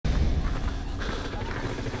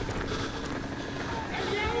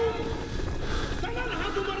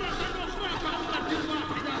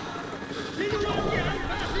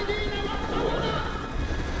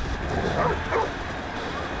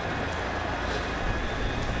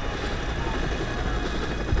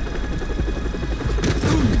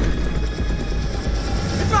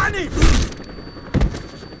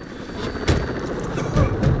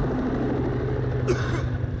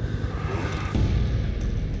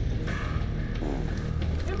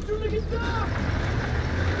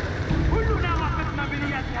كلنا وقفنا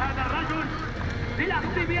بنية هذا الرجل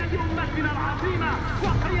للأخذ بيد أمتنا العظيمة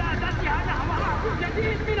وقيادتها نحو عهد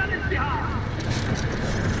جديد من الازدهار.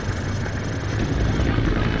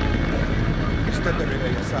 استدر إلى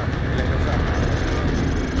اليسار، إلى اليسار.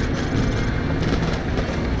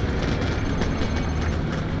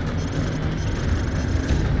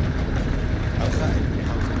 الخائن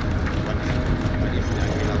لحوزتنا ونحن طريقنا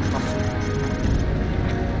إلى القصر.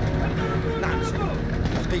 نعم سيدي،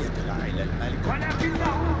 بقية العائلة المالكة.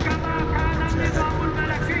 ولكنه كما كان النظام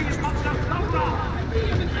الملكي قبل الثورة،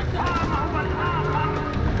 قام هو الآخر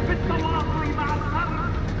بالتواصل مع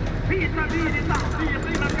الغرب في سبيل تحقيق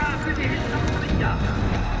مكاسبه الشخصية.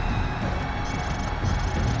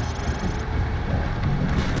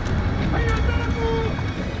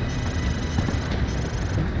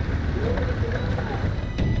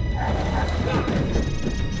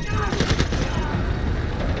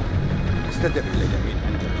 استدر إلى اليمين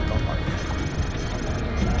عند البطاقات.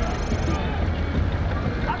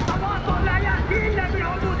 التواصل لا يأتي إلا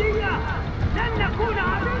بالعبودية، لن نكون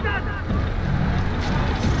عبيدا.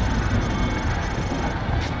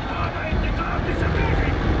 هذا انتقام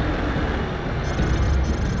لسبيلي.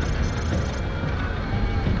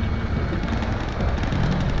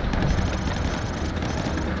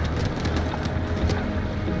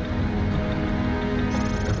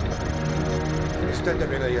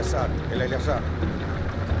 استدر إلى اليسار، إلى اليسار.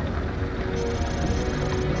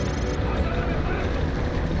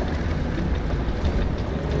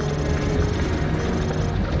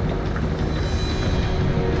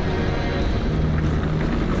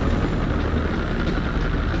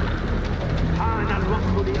 حان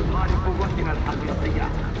الوقت لإظهار قوتنا الحقيقية.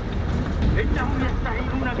 إنهم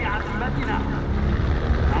يستهينون بعزيمتنا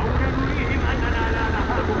أو نريهم أننا لا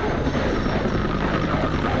نهابهم.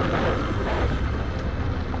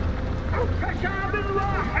 كشعب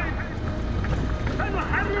واحد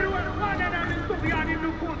سنحرر إخواننا من طغيان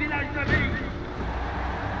النفوذ الأجنبي.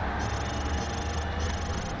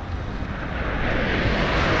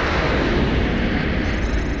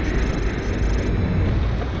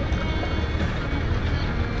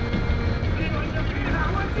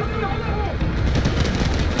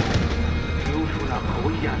 جيوشنا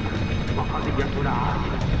قوية وقضيتنا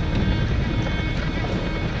عادلة.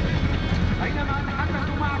 بينما أتحدث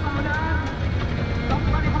معكم الآن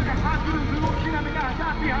تنطلق تحاكم جيوشنا من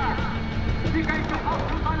أهدافها لكي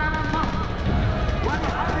تحقق لنا النصر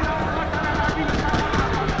ونحرر أمتنا العزيزة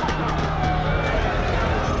والمقدسة.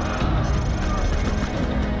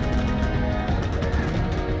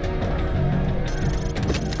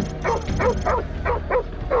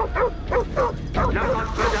 لقد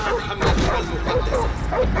بدأت حملتنا المقدسة.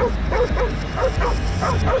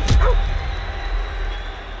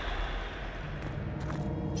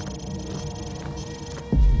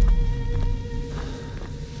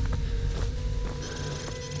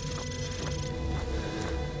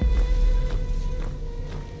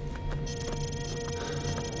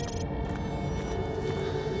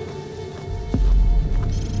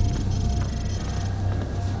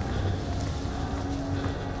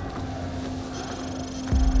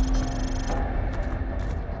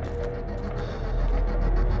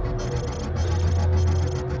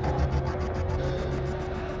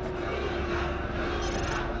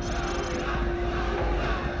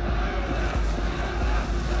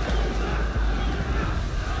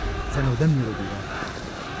 سندمر بلادنا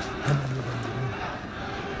كما يدمرون.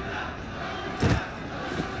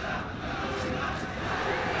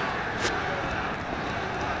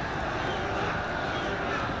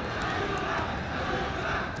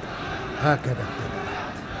 هكذا ابتدأت.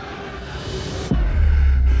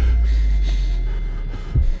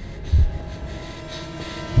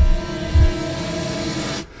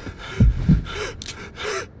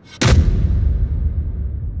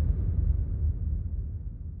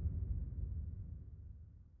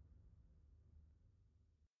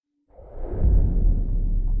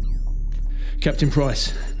 Captain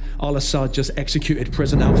Price, Al-Assad just executed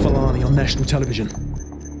President al-Falani on national television.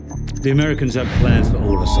 The Americans have plans for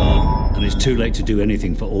Al-Assad, and it's too late to do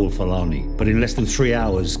anything for al-Falani. But in less than 3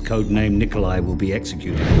 hours, codename Nikolai will be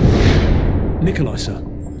executed. Nikolai, sir?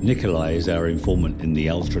 Nikolai is our informant in the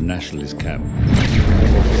ultra-nationalist camp.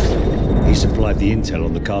 He supplied the intel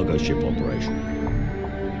on the cargo ship operation.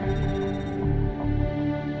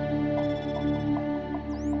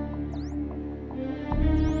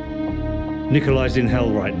 Nikolai's in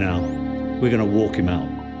hell right now. We're gonna walk him out.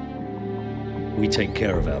 We take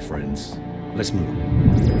care of our friends. Let's move.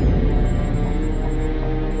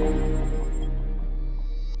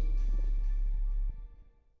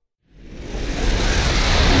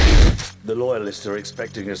 Loyalists are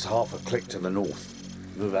expecting us half a click to the north.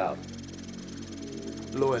 Move out.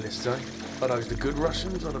 Loyalists, eh? Are those the good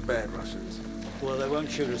Russians or the bad Russians? Well, they won't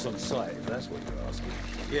shoot us on sight, if that's what you're asking.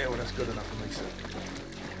 Yeah, well, that's good enough for me, sir.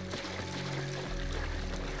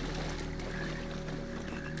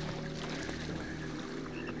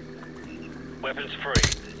 Weapons free.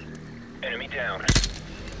 Enemy down.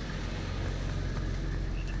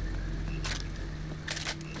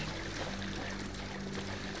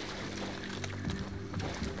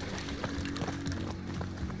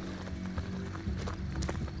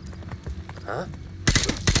 Huh?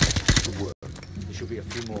 Good work. There should be a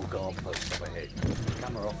few more guard posts up ahead.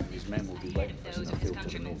 Kamarov and his men will be waiting for us in the field to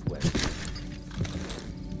the northwest.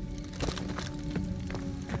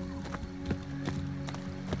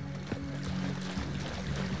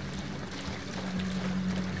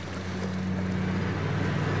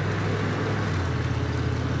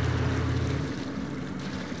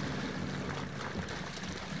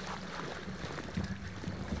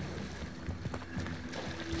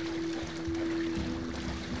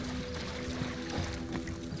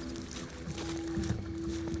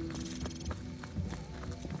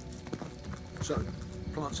 So,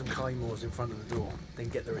 plant some claymores in front of the door, then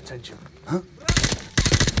get their attention. Huh?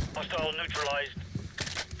 Hostile neutralized.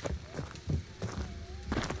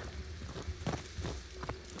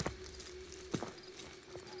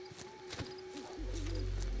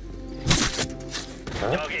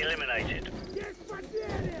 Target eliminated. Got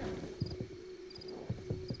him.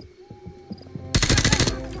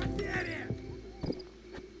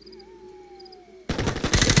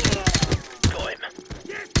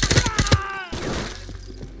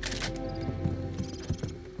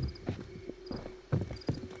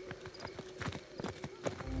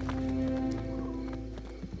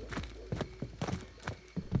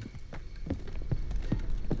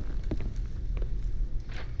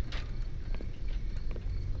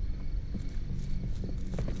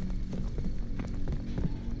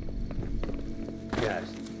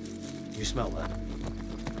 Guys, you smell that?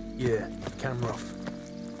 Yeah, camera off.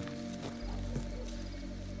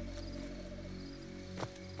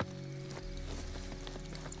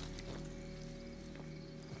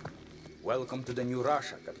 Welcome to the new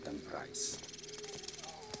Russia, Captain Price.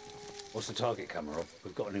 What's the target, Kamarov?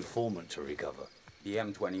 We've got an informant to recover. The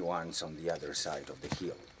M21's on the other side of the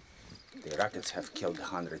hill. The rockets have killed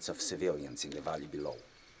hundreds of civilians in the valley below.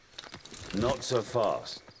 Not so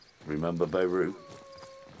fast. Remember Beirut?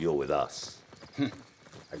 You're with us.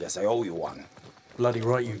 I guess I owe you one. Bloody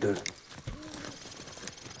right you do.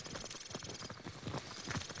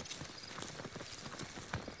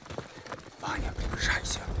 Ваня,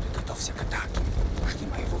 приближайся. Приготовься к атаке. Жди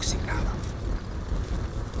моего сигнала.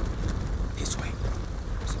 This way.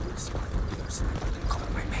 There's a good spot. Your sniper can cover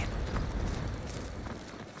my men.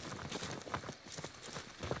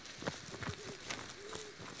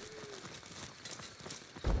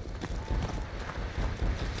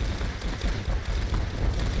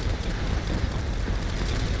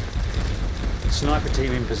 Sniper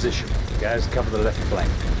team in position. Guys, cover the left flank.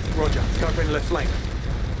 Roger, covering left flank.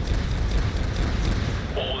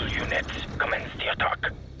 All units, commence the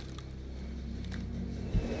attack.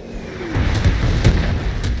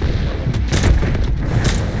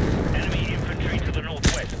 Enemy infantry to the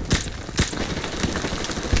northwest.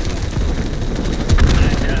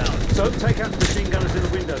 Man down. So take out the machine gunners in the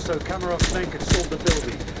window so Kamarov's men can storm the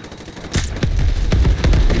building.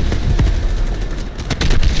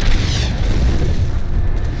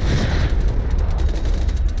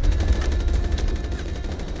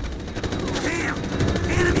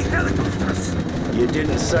 You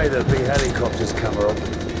didn't say there'd be helicopters, Kamarov.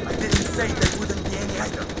 I didn't say there wouldn't be any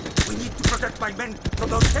either. We need to protect my men from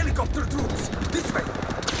those helicopter troops. This way.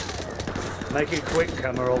 Make it quick,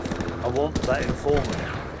 Kamarov. I want that informant.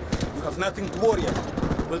 You have nothing to worry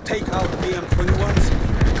about. We'll take out the M21s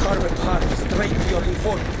and carve a path straight to your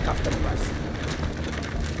informant, Captain Price.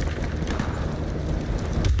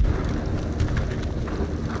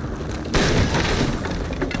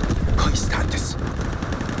 Какой статус?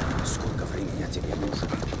 Сколько времени тебе нужно?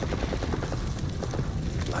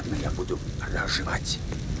 Ладно, я буду разжевать,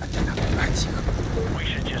 а ты набрать их. We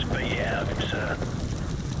should just be out of him, sir.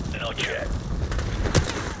 Then I'll check.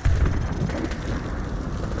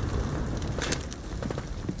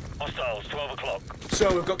 Hostiles, 12 o'clock.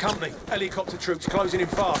 So we've got company. Helicopter troops closing in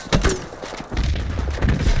fast. Go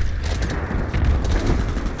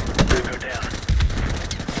down.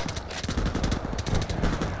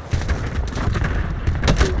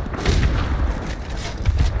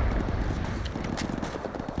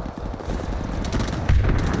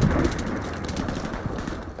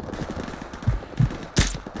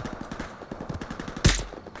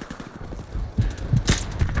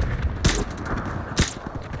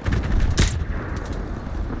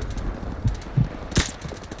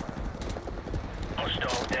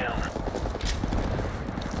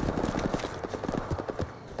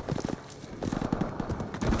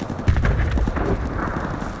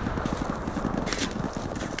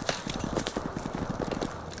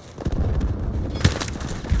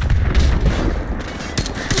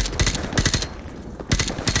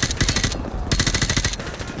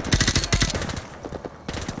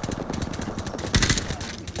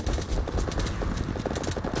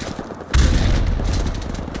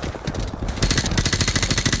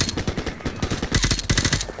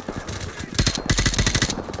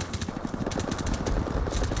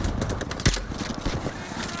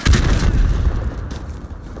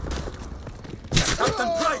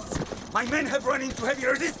 run into heavy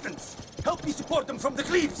resistance. Help me support them from the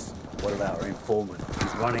cliffs. What about our informant?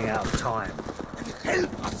 He's running out of time.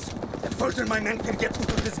 Help us! The further my men can get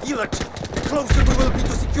into this village, the closer we will be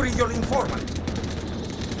to securing your informant.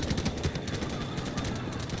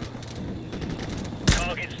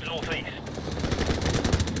 Targets northeast.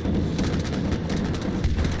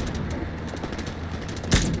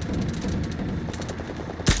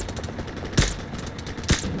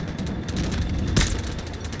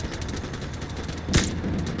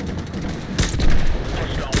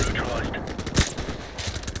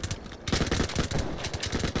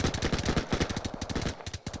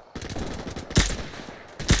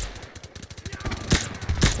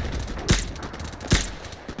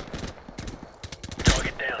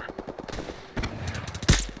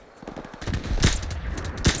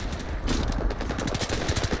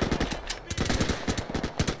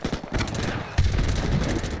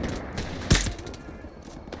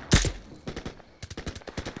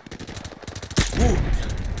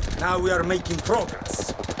 Now we are making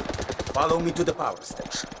progress. Follow me to the power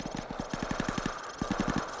station.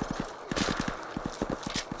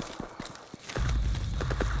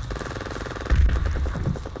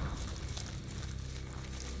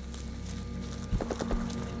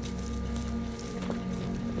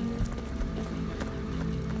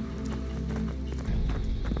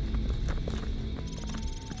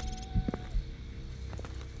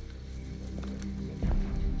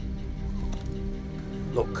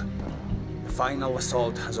 Look, the final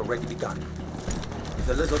assault has already begun. With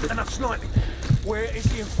a little bit... Enough sniping! Where is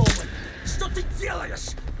the informant? Что ты делаешь?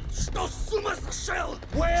 Что с ума сошел?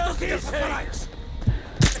 Where Что ты is he? делаешь?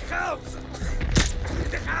 The house!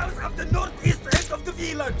 The house of the northeast end of the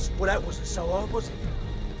village! Well, that wasn't so hard, was it?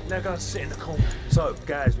 Now go and sit in the corner. So,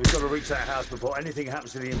 guys, we've got to reach that house before anything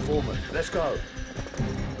happens to the informant. Let's go.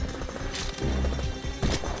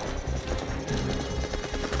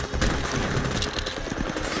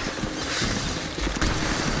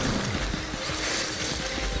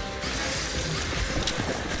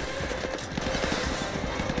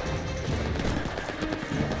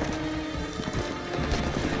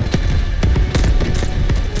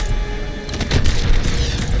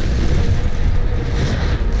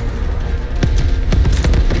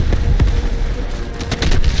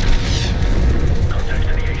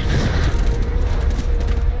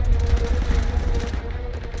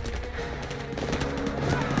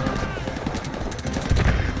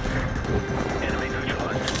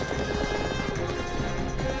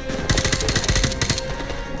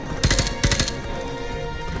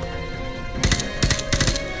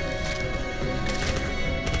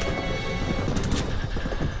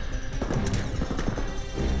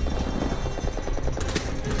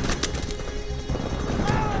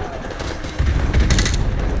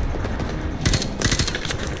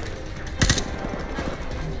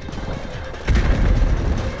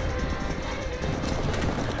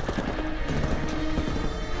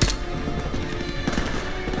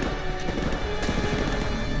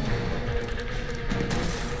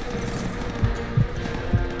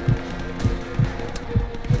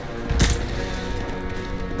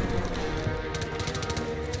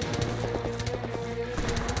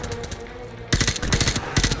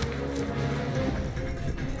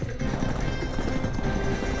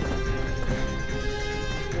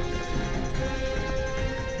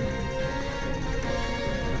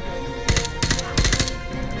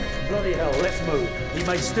 Bloody hell, let's move. He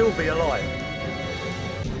may still be alive.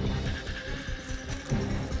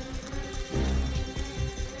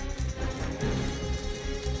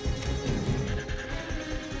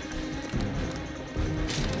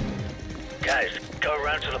 Guys, go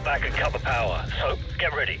around to the back and cut the power. So,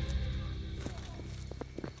 get ready.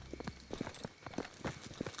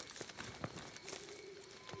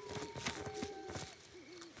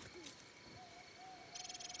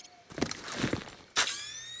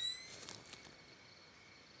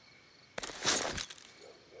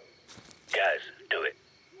 Guys, do it.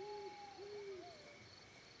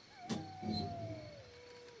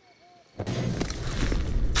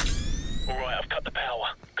 All right, I've cut the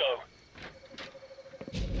power. Go.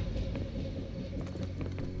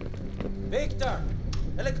 Victor!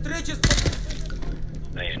 Electricity!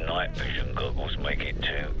 These night vision goggles make it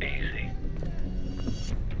too easy.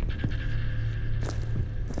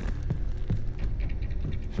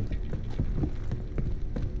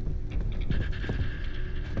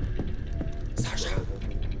 Саша!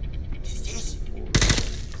 Ты здесь?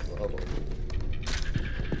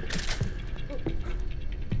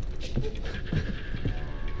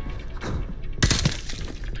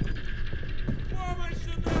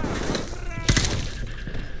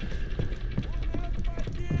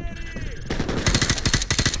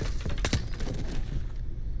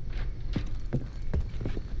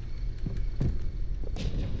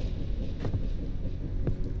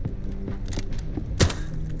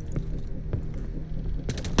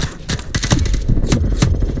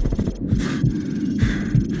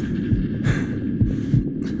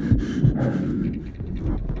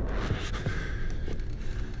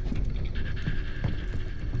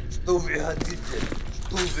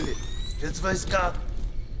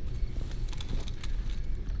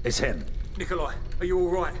 It's him. Nikolai, are you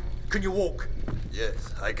alright? Can you walk?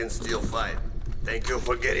 Yes, I can still fight. Thank you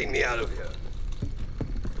for getting me out of here.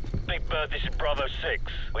 Big Bird, this is Bravo 6.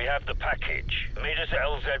 We have the package. Meet us at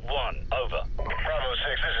LZ1. Over. Bravo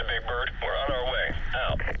 6, this is Big Bird. We're on our way.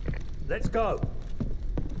 Out. Let's go.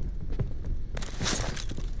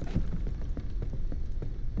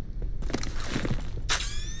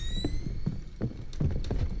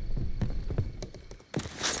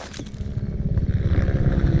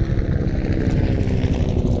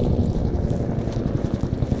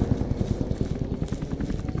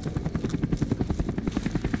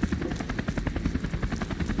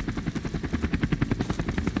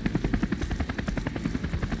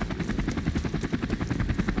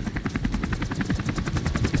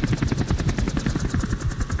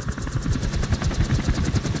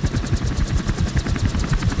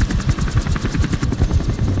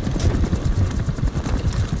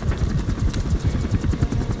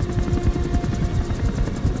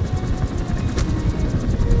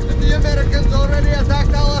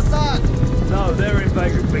 No, their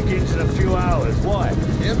invasion begins in a few hours. Why?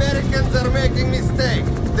 The Americans are making mistake.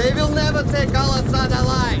 They will never take Al-Assad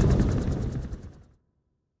alive.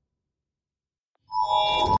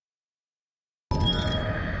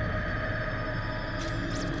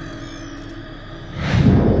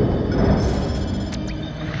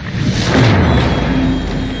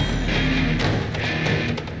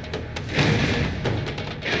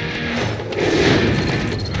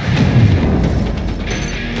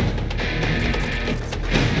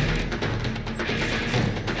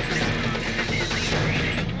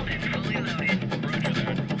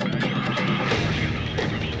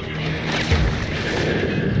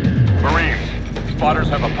 Spotters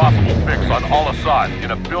have a possible fix on Al-Assad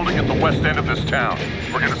in a building at the west end of this town.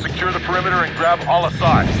 We're gonna secure the perimeter and grab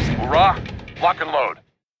Al-Assad. Hurrah! Lock and load.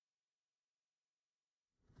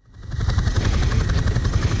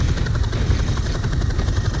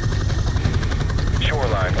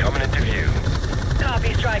 Shoreline coming into view.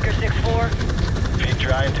 Copy, Striker 6-4. Feet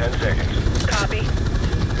dry in 10 seconds. Copy.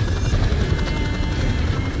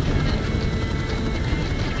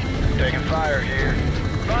 Taking fire here.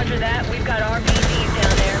 Roger that. We've got RPGs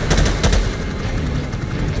down there.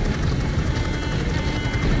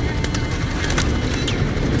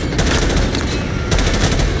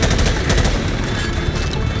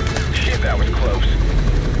 Shit, that was close.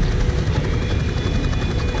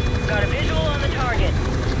 Got a visual on the target.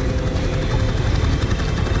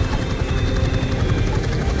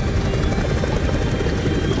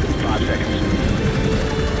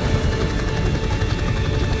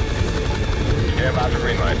 Stand by for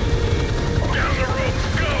green light. Down the rope!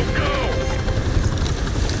 Go, go!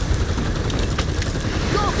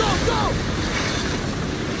 Go, go, go!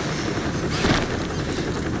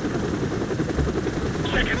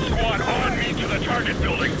 Second squad on me to the target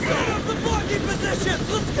building. Move! Set up the blocking positions!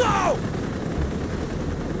 Let's go!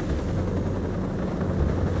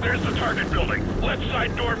 There's the target building. Left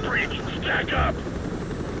side door breach. Stack up.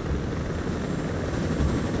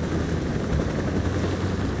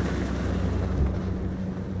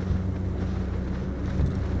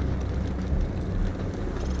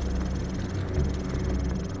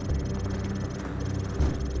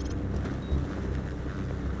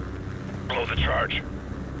 Blow the charge.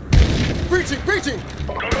 Breaching, breaching!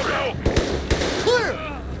 Go, go, go!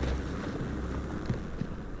 Clear!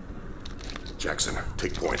 Jackson,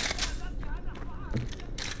 take point.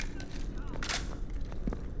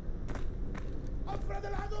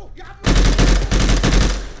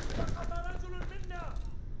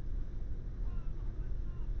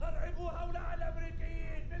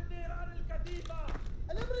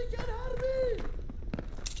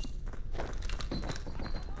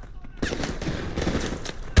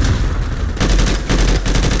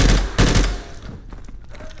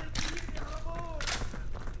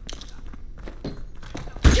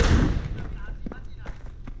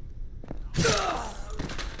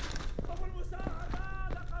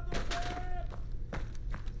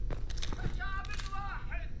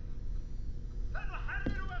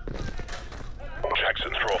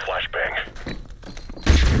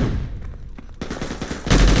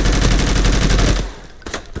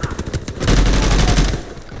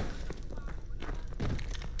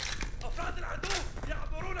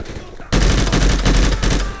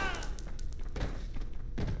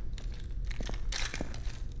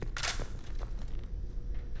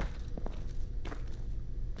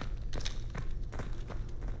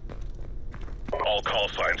 All call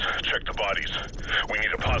signs. Check the bodies. We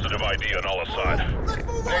need a positive ID on Al-Assad.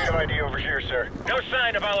 Negative ID over here, sir. No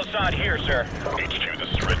sign of Al-Assad here, sir. HQ, this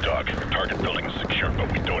is Red Dog. Target building is secured,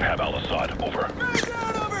 but we don't have Al-Assad. Over. Man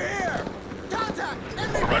down over here! Contact!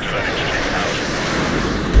 Roger that, HQ.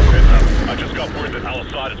 Heads up. I just got word that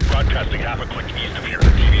Al-Assad is broadcasting half a click east of here,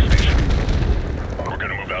 the TV station. We're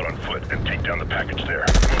gonna move out on foot and take down the package there.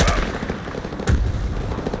 Move out.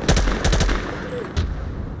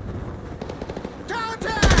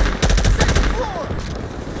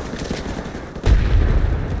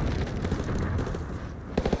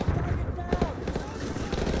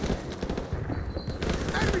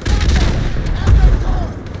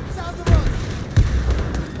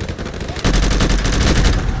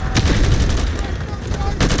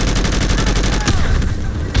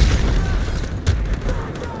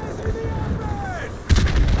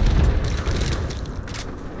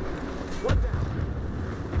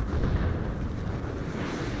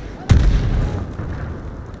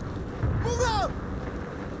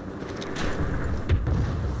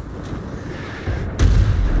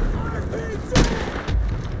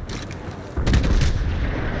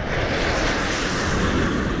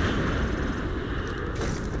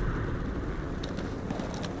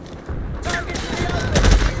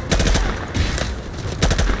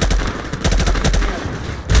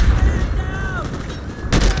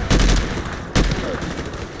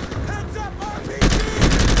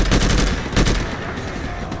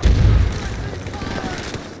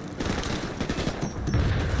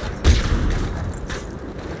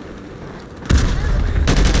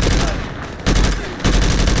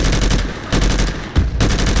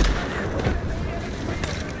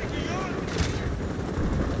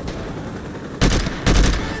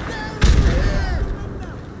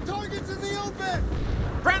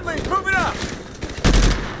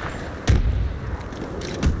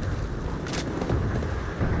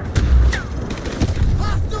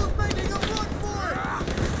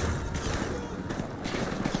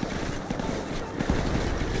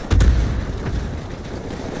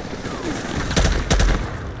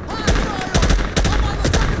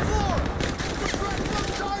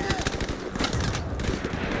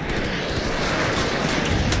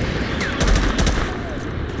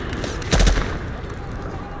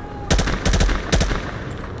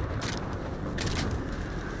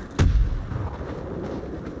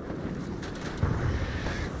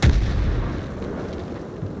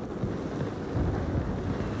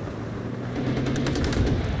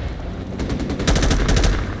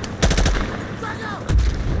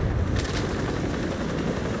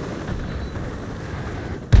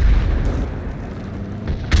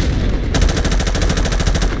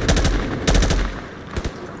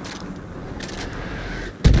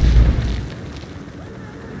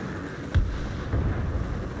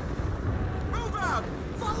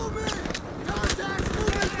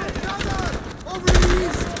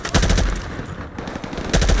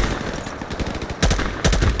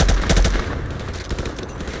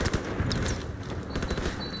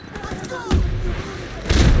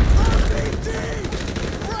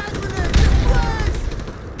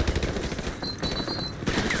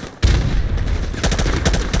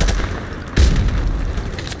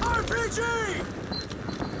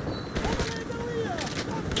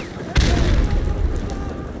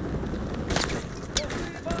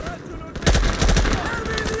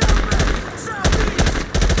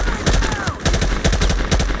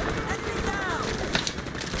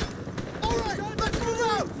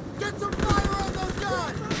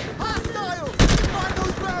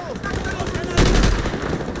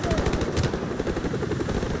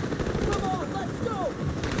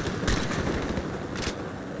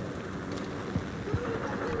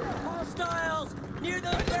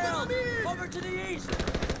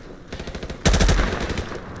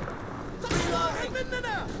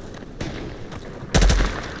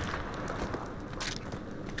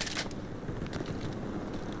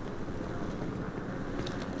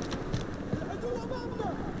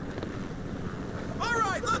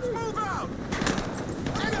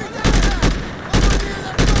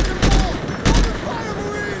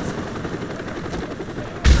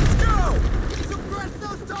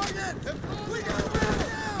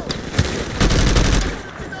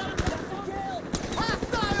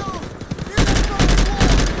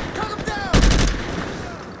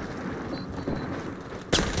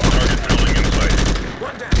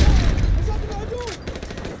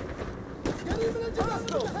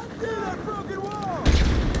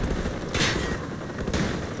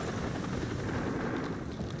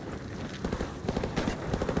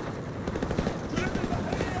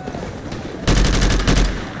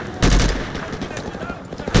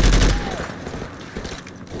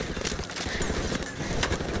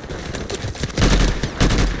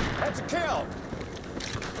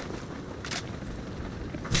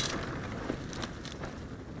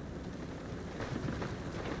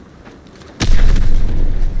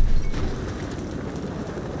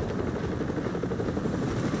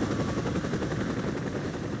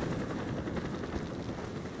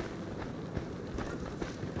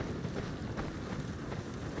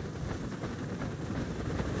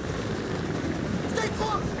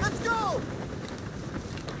 Let's go!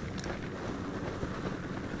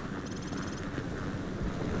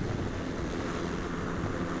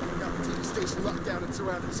 Got the TV station locked down and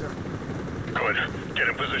surrounded, sir. Good. Get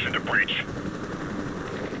in position to breach.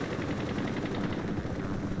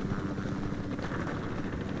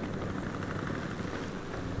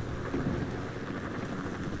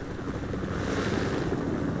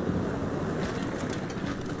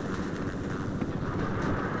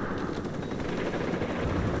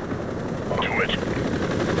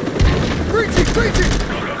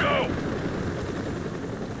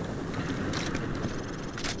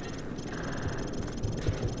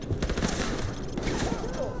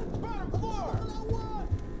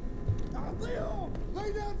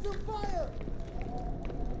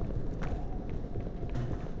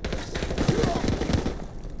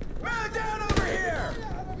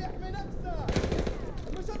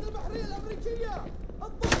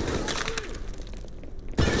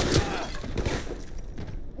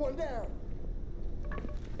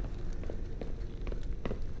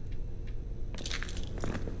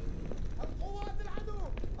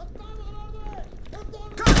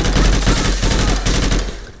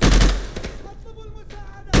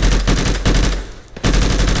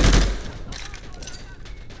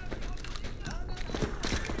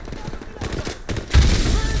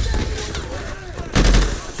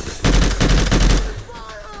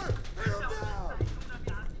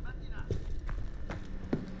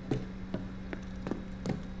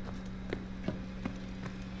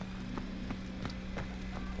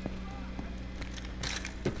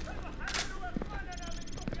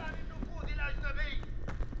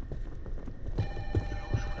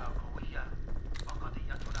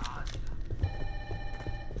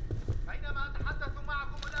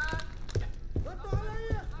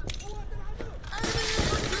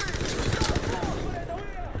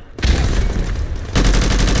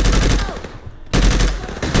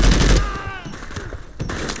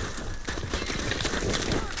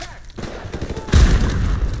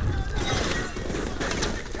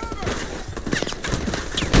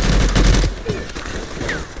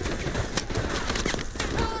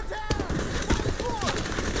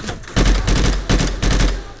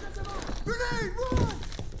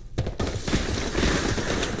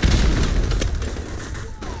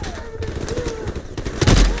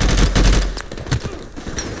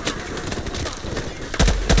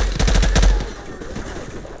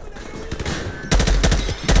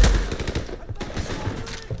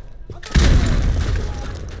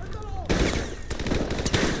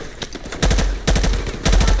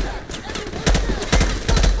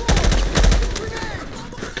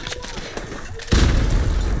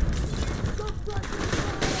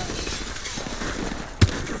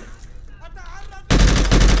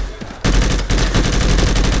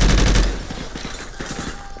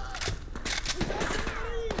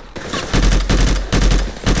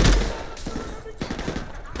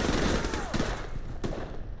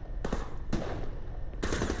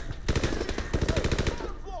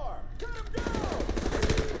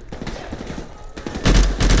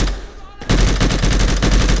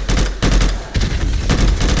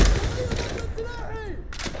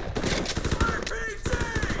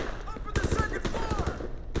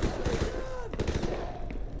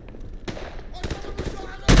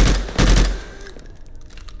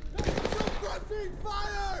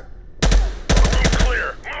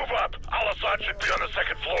 should be on the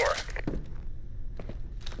second floor.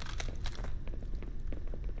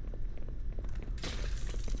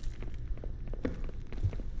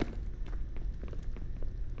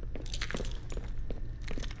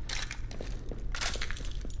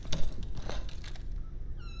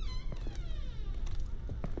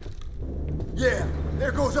 Yeah,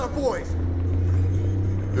 there goes our boys.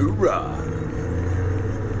 Hoorah!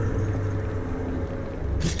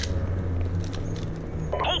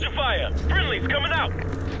 Hold your fire! Friendly's coming out!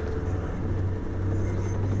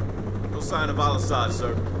 No sign of Al-Assad,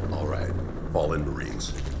 sir. All right. Fall in,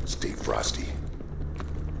 Marines. Stay frosty.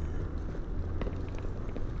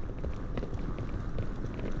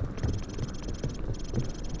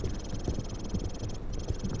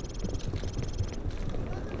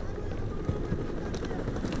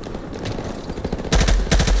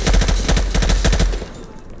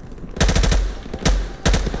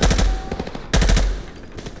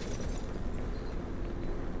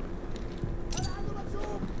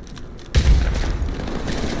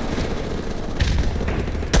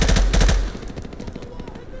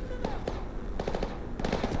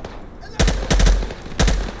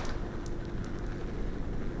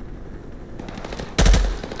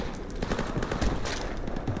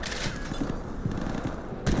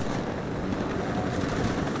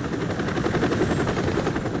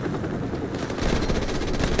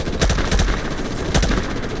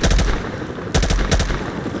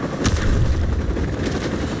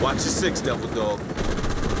 6, Devil Dog.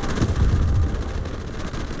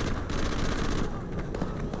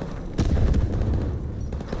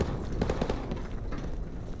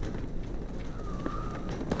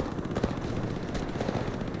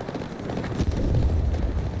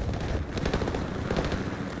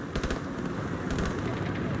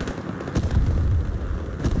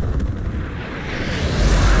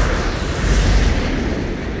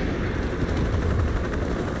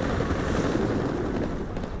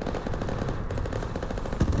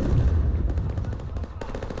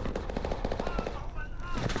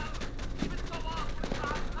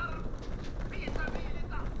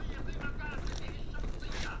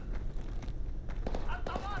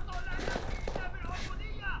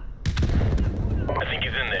 I think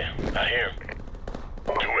he's in there. I hear him.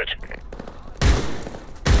 Do it.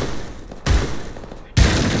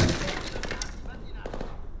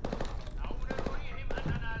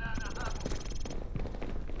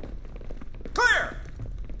 Clear!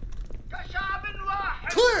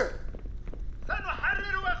 Clear!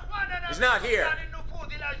 He's not here.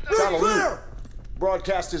 Clear!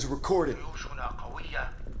 Broadcast is recorded.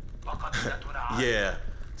 Yeah.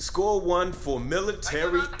 Score 1 for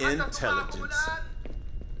military intelligence.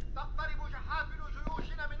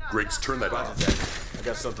 Griggs, turn that Roger off. that. I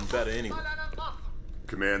got something better anyway.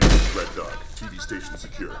 Command, this is Red Dog. TV station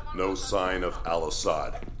secure. No sign of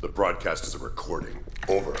Al-Assad. The broadcast is a recording.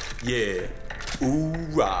 Over. Yeah.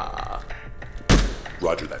 Ooh-rah.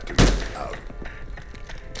 Roger that, Command. Out.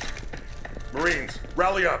 Marines,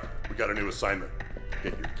 rally up. We got a new assignment.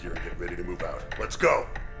 Get your gear and get ready to move out. Let's go.